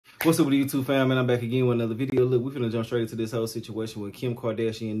What's up with the YouTube fam, man? I'm back again with another video. Look, we're finna jump straight into this whole situation with Kim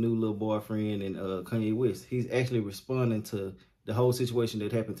Kardashian new little boyfriend and Kanye West. He's actually responding to the whole situation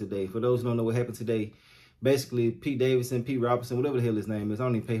that happened today. For those who don't know what happened today, basically Pete Davidson, Pete Robinson, whatever the hell his name is, I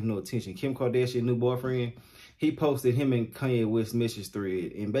don't even pay him no attention. Kim Kardashian new boyfriend, he posted him and Kanye West message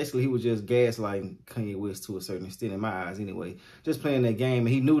thread, and basically he was just gaslighting Kanye West to a certain extent, in my eyes anyway. Just playing that game, and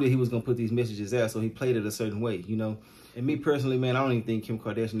he knew that he was gonna put these messages out, so he played it a certain way, you know. And me personally, man, I don't even think Kim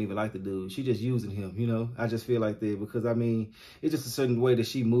Kardashian even like the dude. She just using him, you know. I just feel like that because, I mean, it's just a certain way that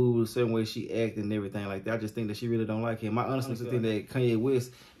she moves, a certain way she acts and everything like that. I just think that she really don't like him. I honestly think that Kanye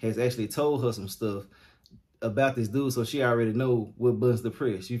West has actually told her some stuff about this dude, so she already know what buttons to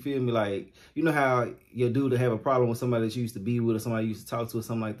press. You feel me? Like, you know how your dude to have a problem with somebody that you used to be with or somebody you used to talk to or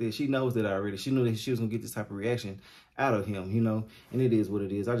something like that? She knows that already. She knew that she was gonna get this type of reaction out of him, you know? And it is what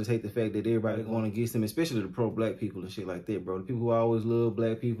it is. I just hate the fact that everybody going against him, especially the pro-black people and shit like that, bro. The people who always love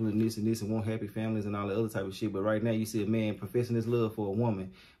black people and this and want happy families and all the other type of shit. But right now you see a man professing his love for a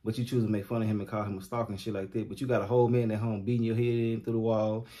woman, but you choose to make fun of him and call him a stalker and shit like that. But you got a whole man at home beating your head in through the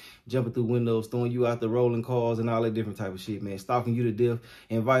wall, jumping through windows, throwing you out the rolling cars and all that different type of shit, man. Stalking you to death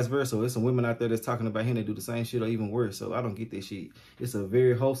and vice versa. There's some women out there that's talking about him that do the same shit or even worse. So I don't get this shit. It's a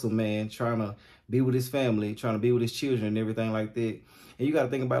very wholesome man trying to be with his family, trying to be with his children and everything like that. And you got to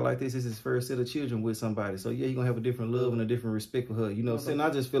think about it like this. This is his first set of children with somebody. So yeah, you're going to have a different love and a different respect for her. You know what I'm saying? I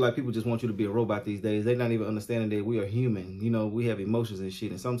just feel like people just want you to be a robot these days. They're not even understanding that we are human. You know, we have emotions and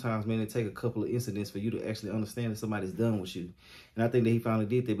shit. And sometimes, man, it take a couple of incidents for you to actually understand that somebody's done with you. And I think that he finally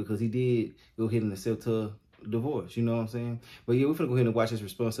did that because he did go ahead and accept her divorce, you know what I'm saying? But yeah, we're finna go ahead and watch his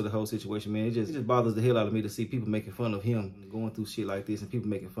response to the whole situation, man. It just bothers the hell out of me to see people making fun of him going through shit like this and people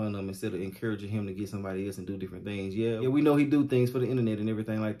making fun of him instead of encouraging him to get somebody else and do different things. Yeah, we know he do things for the internet and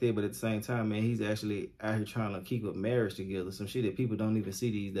everything like that, but at the same time, man, he's actually out here trying to keep a marriage together. Some shit that people don't even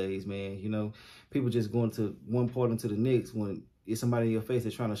see these days, man. You know, people just going to one part into the next when it's somebody in your face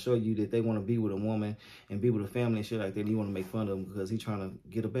that's trying to show you that they want to be with a woman and be with a family and shit like that, and you want to make fun of him because he's trying to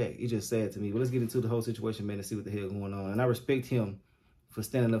get her back. It's just sad to me. But let's get into the whole situation, man, and see what the hell going on. And I respect him for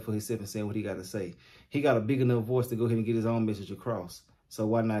standing up for himself and saying what he got to say. He got a big enough voice to go ahead and get his own message across. So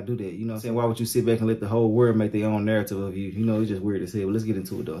why not do that? You know what I'm saying? Why would you sit back and let the whole world make their own narrative of you? You know, it's just weird as hell. But let's get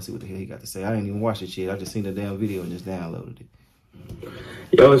into it, though, and see what the hell he got to say. I ain't even watched it yet. I just seen the damn video and just downloaded it.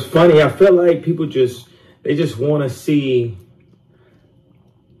 Yo, it's funny. I feel like people they just want to see...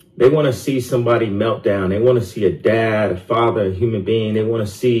 They want to see somebody melt down. They want to see a dad, a father, a human being. They want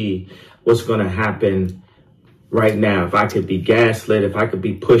to see what's going to happen right now. If I could be gaslit, if I could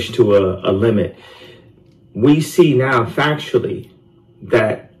be pushed to a limit. We see now factually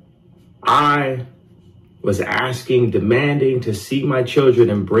that I was demanding to see my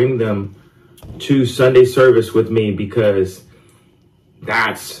children and bring them to Sunday service with me because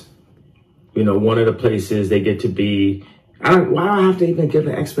that's, you know, one of the places they get to be. Why do I have to even give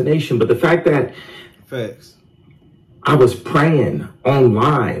an explanation? But the fact that facts, I was praying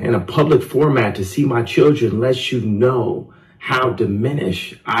online in a public format to see my children lets you know how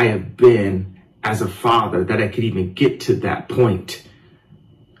diminished I have been as a father, that I could even get to that point.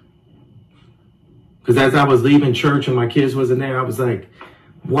 Because as I was leaving church and my kids wasn't there, I was like,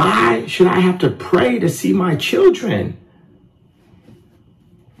 why should I have to pray to see my children?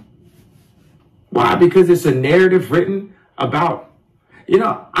 Why? Because it's a narrative written about, you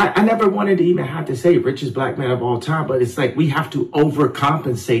know, I never wanted to even have to say richest black man of all time, but it's like we have to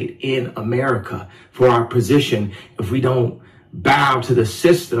overcompensate in America for our position if we don't bow to the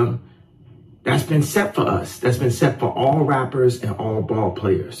system that's been set for us, that's been set for all rappers and all ball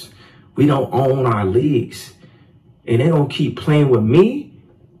players. We don't own our leagues, and they don't keep playing with me,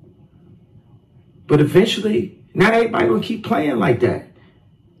 but eventually not everybody will keep playing like that.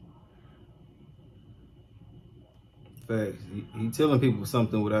 Facts. He telling people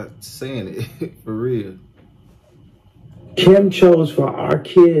something without saying it, for real. Kim chose for our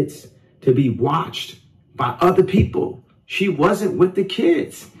kids to be watched by other people. She wasn't with the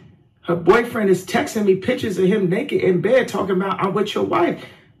kids. Her boyfriend is texting me pictures of him naked in bed talking about, I'm with your wife.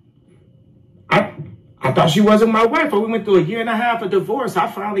 I thought she wasn't my wife, but we went through a year and a half of divorce.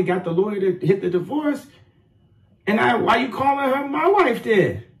 I finally got the lawyer to hit the divorce. And why you calling her my wife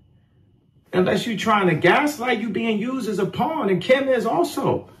then? Unless you're trying to gaslight, you being used as a pawn, and Kim is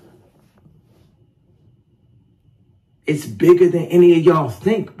also. It's bigger than any of y'all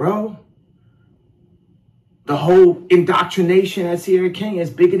think, bro. The whole indoctrination at Sierra King is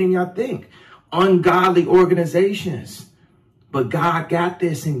bigger than y'all think. Ungodly organizations. But God got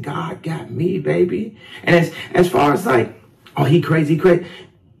this and God got me, baby. And as far as like, oh, he crazy. Yo,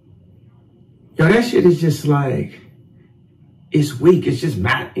 that shit is just like, it's weak. It's just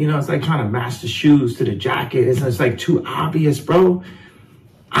it's like trying to match the shoes to the jacket. It's like too obvious, bro.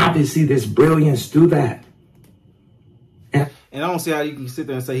 Obviously, there's brilliance through that. And I don't see how you can sit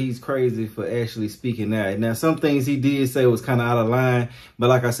there and say he's crazy for actually speaking that. Now, some things he did say was kind of out of line. But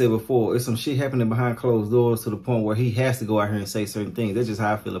like I said before, it's some shit happening behind closed doors to the point where he has to go out here and say certain things. That's just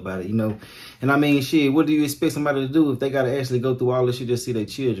how I feel about it, you know. And I mean, shit, what do you expect somebody to do if they got to actually go through all this shit just see their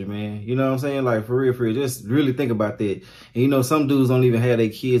children, man? You know what I'm saying? Like, for real, just really think about that. And, you know, some dudes don't even have their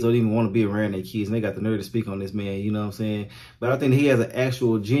kids, don't even want to be around their kids. And they got the nerve to speak on this, man, you know what I'm saying? But I think he has an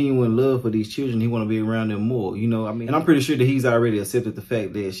actual genuine love for these children. He want to be around them more, you know. I mean, and I'm pretty sure that he's already accepted the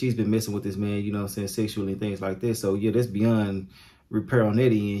fact that she's been messing with this man, you know what I'm saying, sexually and things like this. So, yeah, that's beyond repair on that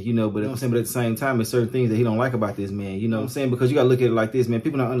end, you know, but you know what I'm saying, but at the same time, there's certain things that he don't like about this man, you know what I'm saying, because you got to look at it like this, man.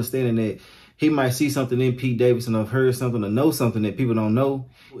 People not understanding that he might see something in Pete Davidson or heard something or know something that people don't know.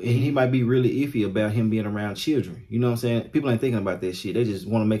 And he might be really iffy about him being around children. You know what I'm saying? People ain't thinking about that shit. They just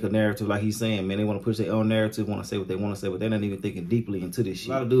want to make a narrative like he's saying, man. They want to push their own narrative, want to say what they want to say, but they're not even thinking deeply into this shit.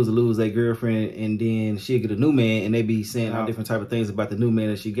 A lot of dudes will lose their girlfriend and then she'll get a new man and they be saying all different type of things about the new man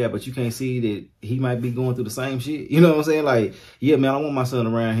that she got, but you can't see that he might be going through the same shit. You know what I'm saying? Like, yeah, man, I want my son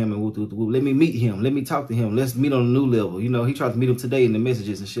around him and whoop, whoop, whoop. Let me meet him. Let me talk to him. Let's meet on a new level. You know, he tried to meet him today in the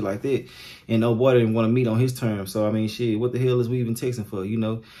messages and shit like that. And oh boy, didn't want to meet on his terms. So, I mean, shit, what the hell is we even texting for, you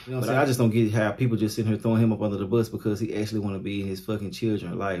know? You know what I'm saying? I just don't get how people just sitting here throwing him up under the bus because he actually want to be in his fucking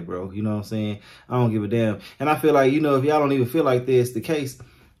children's life, bro. You know what I'm saying? I don't give a damn. And I feel like, you know, if y'all don't even feel like that's the case,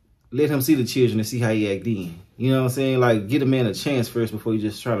 let him see the children and see how he act then. You know what I'm saying? Like, get a man a chance first before you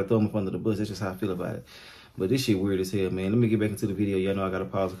just try to throw him up under the bus. That's just how I feel about it. But this shit weird as hell, man. Let me get back into the video. Y'all know I got to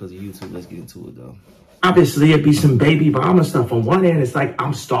pause because of YouTube. Let's get into it, though. Obviously, it'd be some baby mama stuff. On one end, it's like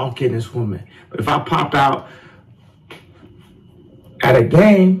I'm stalking this woman. But if I pop out at a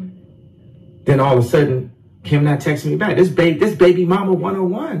game, then all of a sudden, Kim not texting me back. This baby mama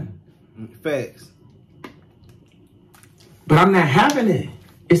 101. Facts. But I'm not having it.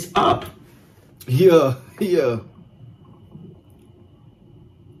 It's up. Yeah, yeah.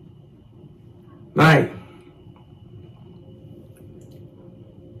 Like,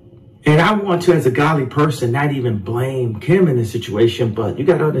 and I want to, as a godly person, not even blame Kim in this situation, but you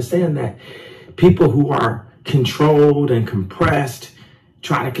got to understand that people who are controlled and compressed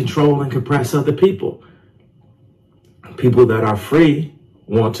try to control and compress other people. People that are free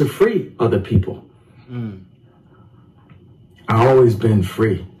want to free other people. I've always been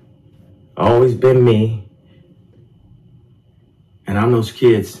free. Always been me. And I'm those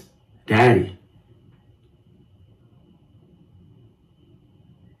kids' daddy.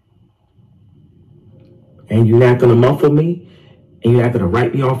 And you're not going to muffle me, and you're not going to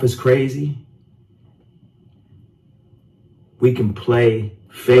write me off as crazy. We can play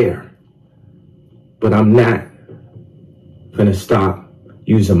fair, but I'm not going to stop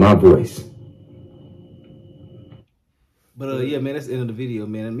using my voice. But yeah, man, that's the end of the video,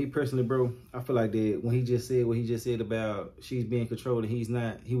 man. And me personally, bro, I feel like that when he just said what he just said about she's being controlled and he's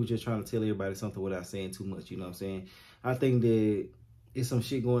not, he was just trying to tell everybody something without saying too much, you know what I'm saying? I think that it's some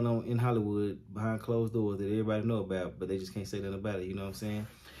shit going on in Hollywood behind closed doors that everybody know about, but they just can't say nothing about it, you know what I'm saying?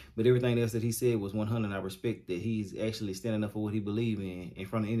 But everything else that he said was 100. I respect that he's actually standing up for what he believes in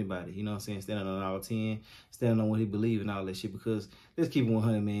front of anybody, you know what I'm saying? Standing on all 10, standing on what he believes and all that shit, because let's keep it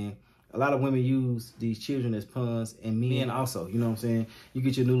 100, man. A lot of women use these children as pawns, and men also, you know what I'm saying? You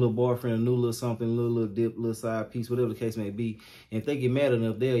get your new little boyfriend, a new little something, little dip, little side piece, whatever the case may be. And if they get mad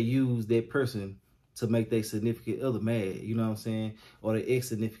enough, they'll use that person to make their significant other mad, you know what I'm saying? Or their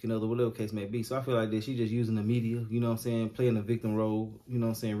ex-significant other, whatever the case may be. So I feel like that she just using the media, you know what I'm saying? Playing the victim role, you know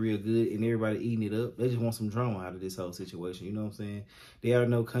what I'm saying? Real good, and everybody eating it up. They just want some drama out of this whole situation, you know what I'm saying? They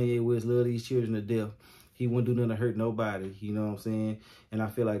already know Kanye West love these children to death. He wouldn't do nothing to hurt nobody, you know what I'm saying? And I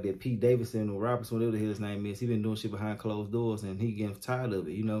feel like that Pete Davidson or Robinson, whatever the hell his name is, he been doing shit behind closed doors and he getting tired of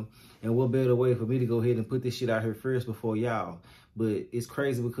it, you know? And what better way for me to go ahead and put this shit out here first before y'all? But it's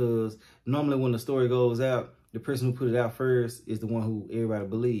crazy because normally when the story goes out, the person who put it out first is the one who everybody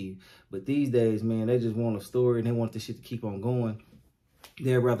believe. But these days, man, they just want a story and they want this shit to keep on going.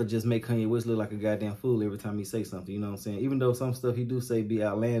 They'd rather just make Kanye West look like a goddamn fool every time he say something, you know what I'm saying? Even though some stuff he do say be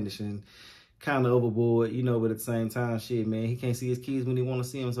outlandish and kind of overboard, you know, but at the same time, shit, man, he can't see his kids when he want to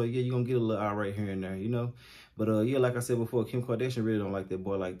see them. So, yeah, you're going to get a little irate here and there, you know? But, yeah, like I said before, Kim Kardashian really don't like that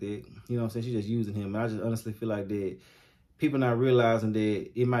boy like that. You know what I'm saying? She's just using him. And I just honestly feel like that people not realizing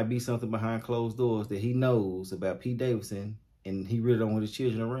that it might be something behind closed doors that he knows about Pete Davidson, and he really don't want his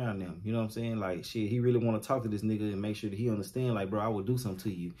children around them. You know what I'm saying? Like, shit, he really want to talk to this nigga and make sure that he understand, like, bro, I will do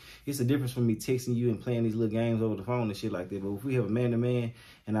something to you. It's a difference from me texting you and playing these little games over the phone and shit like that. But if we have a man-to-man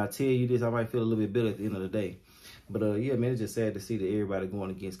and I tell you this, I might feel a little bit better at the end of the day. But yeah, man, it's just sad to see that everybody going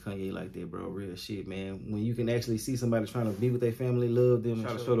against Kanye like that, bro. Real shit, man. When you can actually see somebody trying to be with their family, love them,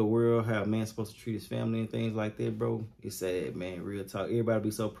 try to show the world how a man's supposed to treat his family and things like that, bro. It's sad, man. Real talk. Everybody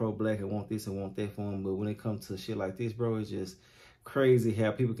be so pro-black and want this and want that for them, but when it comes to shit like this, bro, it's just crazy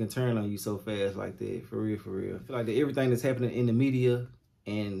how people can turn on you so fast like that. For real, for real. I feel like that everything that's happening in the media,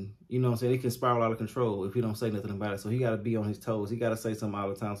 and you know what I'm saying, it can spiral out of control if he don't say nothing about it. So he got to be on his toes. He got to say something all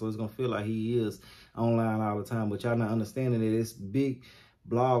the time. So it's going to feel like he is online all the time. But y'all not understanding that it's big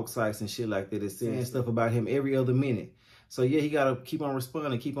blog sites and shit like that that's saying stuff about him every other minute. So yeah, he got to keep on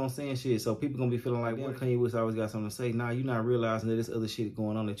responding, keep on saying shit. So people going to be feeling like, well, Kanye West always got something to say. Nah, you're not realizing that there's other shit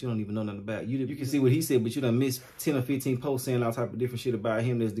going on that you don't even know nothing about. You can see what he said, but you done missed 10 or 15 posts saying all type of different shit about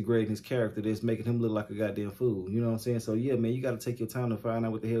him that's degrading his character, that's making him look like a goddamn fool. You know what I'm saying? So yeah, man, you got to take your time to find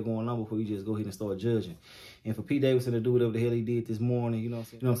out what the hell going on before you just go ahead and start judging. And for PETE Davidson to do whatever the hell he did this morning, you know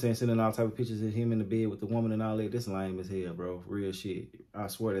what I'm saying, sending all type of pictures of him in the bed with the woman and all that, that's lame as hell, bro. Real shit. I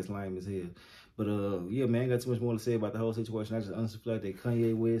swear that's lame as hell. But yeah, man, I ain't got too much more to say about the whole situation. I just honestly feel like that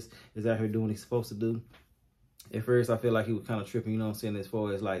Kanye West is out here doing what he's supposed to do. At first, I feel like he was kind of tripping, you know what I'm saying, as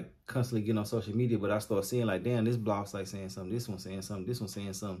far as like constantly getting on social media. But I started seeing like, damn, this blog's like saying something, this one's saying something, this one's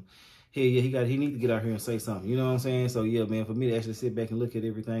saying something. Hell yeah, he need to get out here and say something. You know what I'm saying? So yeah, man, for me to actually sit back and look at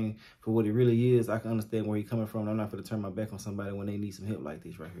everything for what it really is, I can understand where he's coming from. I'm not going to turn my back on somebody when they need some help like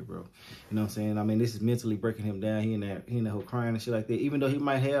this right here, bro. You know what I'm saying? I mean, this is mentally breaking him down. He in that whole crying and shit like that. Even though he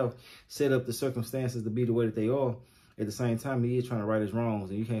might have set up the circumstances to be the way that they are, at the same time, he is trying to right his wrongs,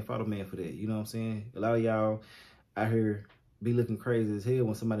 and you can't fault a man for that. You know what I'm saying? A lot of y'all out here be looking crazy as hell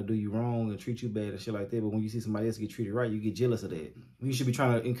when somebody do you wrong and treat you bad and shit like that. But when you see somebody else get treated right, you get jealous of that. You should be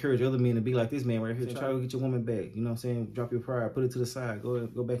trying to encourage other men to be like this man right here. Try to get your woman back. You know what I'm saying? Drop your pride. Put it to the side. Go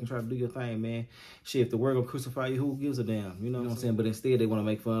back and try to do your thing, man. Shit, if the world gonna crucify you, who gives a damn? You know what I'm saying? But instead, they want to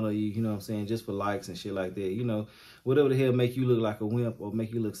make fun of you, you know what I'm saying, just for likes and shit like that. You know, whatever the hell make you look like a wimp or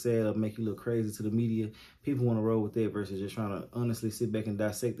make you look sad or make you look crazy to the media, people want to roll with that versus just trying to honestly sit back and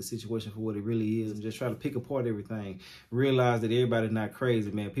dissect the situation for what it really is and just try to pick apart everything. Realize that everybody's not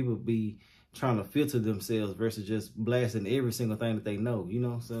crazy, man. People be trying to filter themselves versus just blasting every single thing that they know, you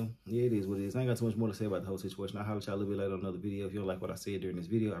know? So yeah, it is what it is. I ain't got too much more to say about the whole situation. I'll holler at y'all a little bit later on another video. If you don't like what I said during this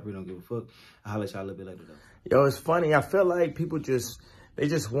video, I really don't give a fuck. I'll holler at y'all a little bit later though. Yo, it's funny. I feel like people they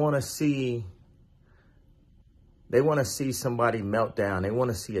just want to see, they want to see somebody melt down. They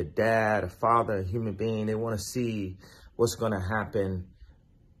want to see a dad, a father, a human being. They want to see what's going to happen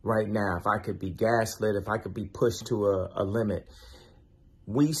right now. If I could be gaslit, if I could be pushed to a limit.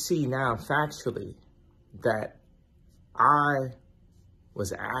 We see now factually that I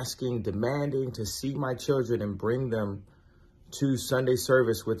was demanding to see my children and bring them to Sunday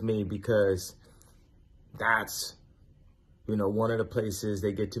service with me because that's, you know, one of the places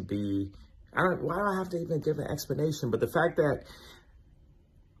they get to be. Why do I have to even give an explanation? But the fact that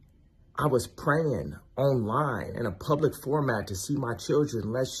I was praying online in a public format to see my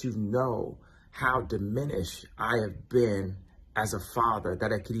children lets you know how diminished I have been as a father,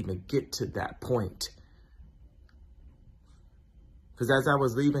 that I could even get to that point. Because as I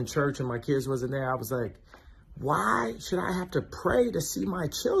was leaving church and my kids wasn't there, I was like, why should I have to pray to see my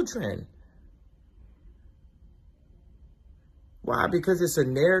children? Why? Because it's a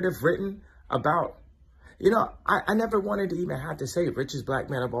narrative written about, you know, I never wanted to even have to say richest black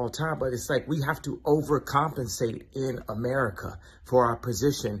man of all time, but it's like we have to overcompensate in America for our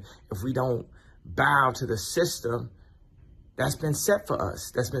position if we don't bow to the system that's been set for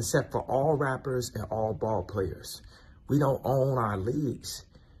us, that's been set for all rappers and all ball players. We don't own our leagues.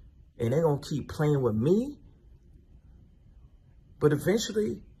 And they're going to keep playing with me. But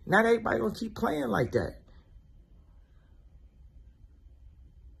eventually, not everybody going to keep playing like that.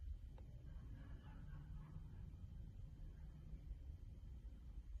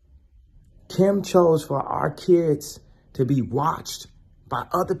 Kim chose for our kids to be watched by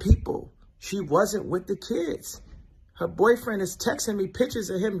other people. She wasn't with the kids. Her boyfriend is texting me pictures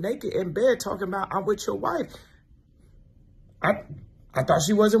of him naked in bed talking about, I'm with your wife. I thought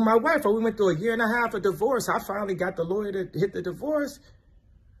she wasn't my wife. We went through a year and a half of divorce. I finally got the lawyer to hit the divorce.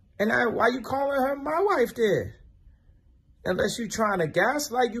 And why you calling her my wife then? Unless you trying to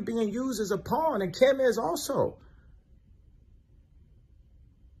gaslight, you being used as a pawn. And Kim is also.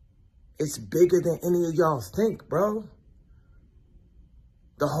 It's bigger than any of y'all think, bro.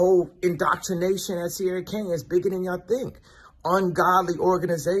 The whole indoctrination at Sierra Canyon is bigger than y'all think. Ungodly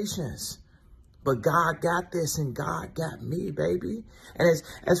organizations. But God got this and God got me, baby. And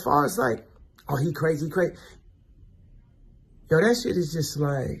as far as like, oh, he crazy. Yo, that shit is just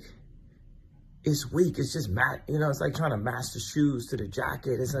like, it's weak. It's just it's like trying to match the shoes to the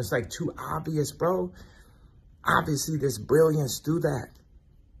jacket. It's like too obvious, bro. Obviously, there's brilliance through that.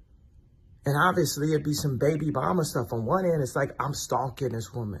 And obviously, it'd be some baby mama stuff. On one end, it's like, I'm stalking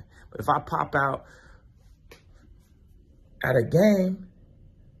this woman. But if I pop out at a game,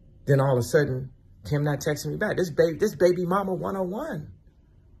 then all of a sudden, Kim not texting me back. This baby mama 101.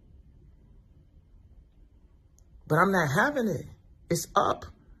 But I'm not having it. It's up.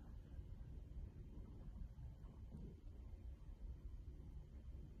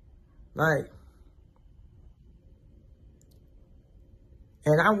 Like,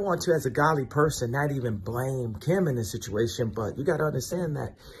 and I want to, as a godly person, not even blame Kim in this situation, but you got to understand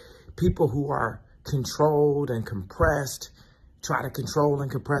that people who are controlled and compressed try to control and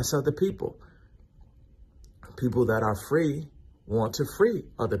compress other people. People that are free want to free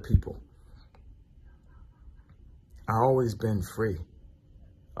other people. I always been free.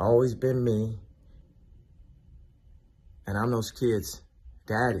 Always been me. And I'm those kids'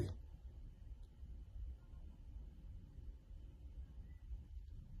 daddy.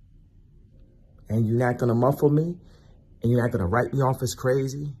 And you're not going to muffle me, and you're not going to write me off as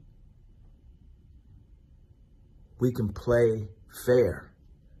crazy. We can play fair,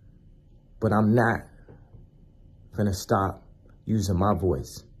 but I'm not going to stop using my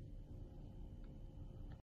voice.